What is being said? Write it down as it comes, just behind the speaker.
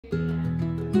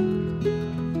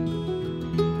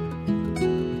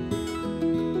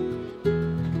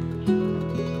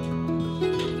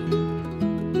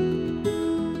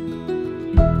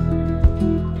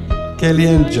Kelly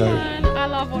and Joe. I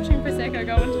love watching Prosecco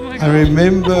go into my I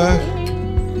remember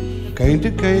going to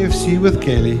KFC with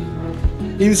Kelly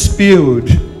in Spearwood.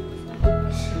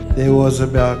 There was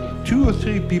about 2 or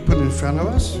 3 people in front of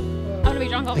us. I'm gonna be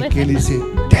drunk off And this. Kelly said,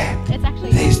 "Dad, It's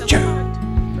actually there's Joe."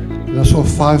 And I saw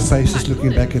 5 faces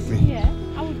looking back at me. Yeah.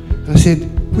 And I said,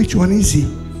 "Which one is he?"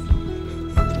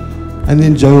 And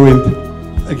then Joe went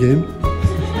again.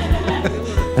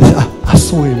 And I said, I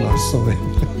saw him.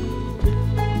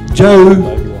 Joe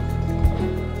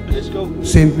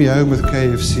sent me home with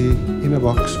KFC in a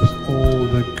box with all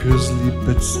the grizzly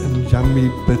bits and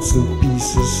yummy bits and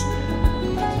pieces,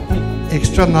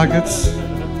 extra nuggets.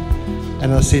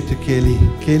 And I said to Kelly,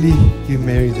 "Kelly, you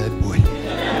marry that boy."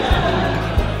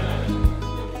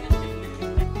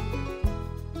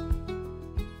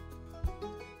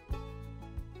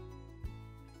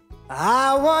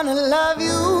 I wanna love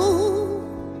you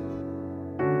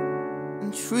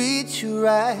and treat you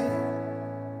right.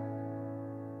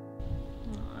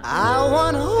 I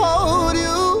wanna hold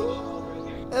you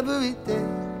every day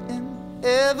and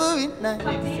every night.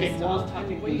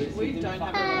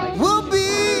 We'll be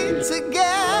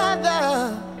together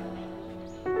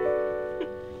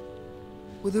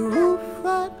with a roof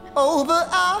right over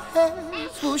our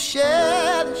heads. We'll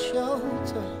share the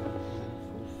shelter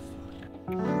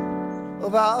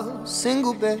of our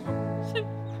single bed.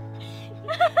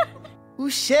 We'll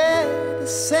share the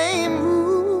same room.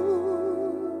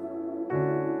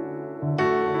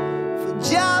 For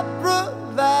Jah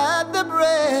provide the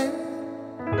bread.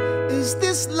 Is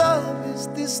this love? Is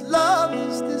this love?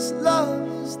 Is this love?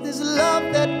 Is this love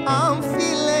that I'm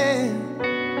feeling?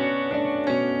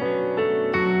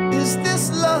 Is this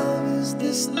love? Is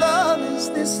this love? Is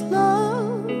this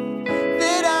love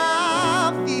that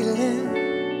I'm feeling?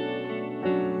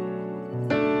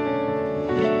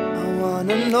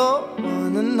 Wanna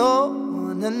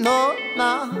know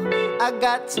now. I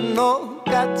got to know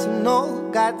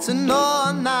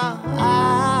now.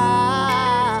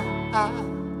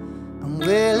 I'm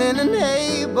willing and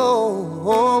able,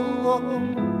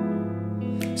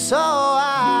 so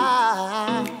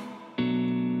I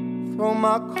throw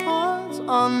my cards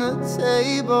on the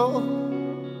table,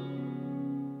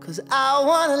 'cause I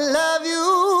wanna love you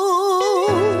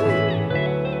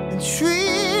and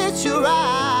treat you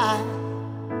right.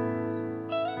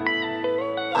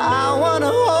 I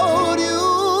wanna hold you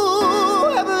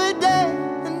every day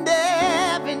and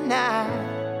every night.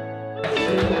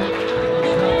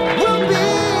 We'll be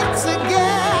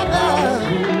together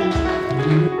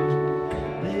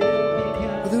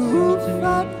with a roof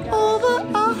right over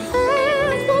our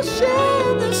heads. We'll share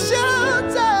the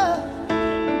shelter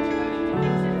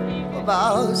of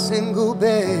our single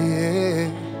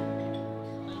bed.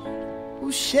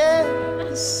 We'll share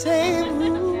the same room.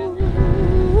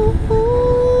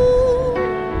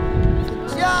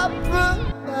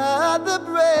 The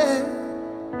bread.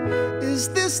 Is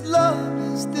this love?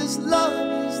 Is this love?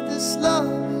 Is this love?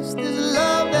 Is this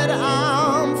love that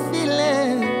I'm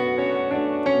feeling?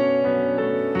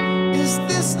 Is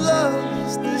this love?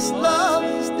 Is this love?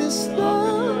 Is this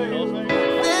love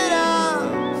that I'm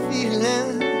feeling?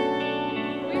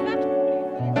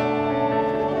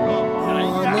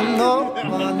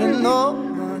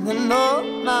 Wanna know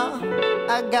now.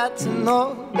 I got to know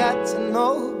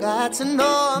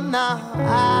now.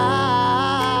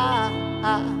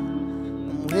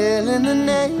 I'm willing and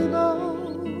able,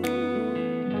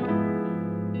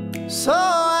 so I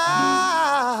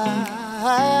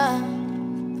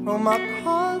throw my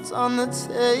cards on the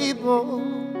table,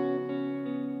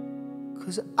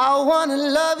 'cause I wanna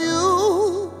love you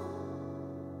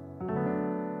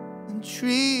and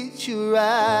treat you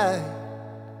right.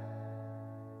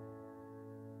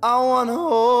 I wanna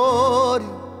hold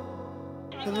you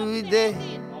every day,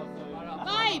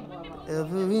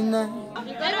 every night.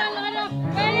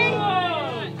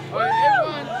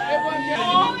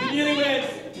 Everyone,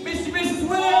 Mr. Mrs.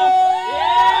 Williams!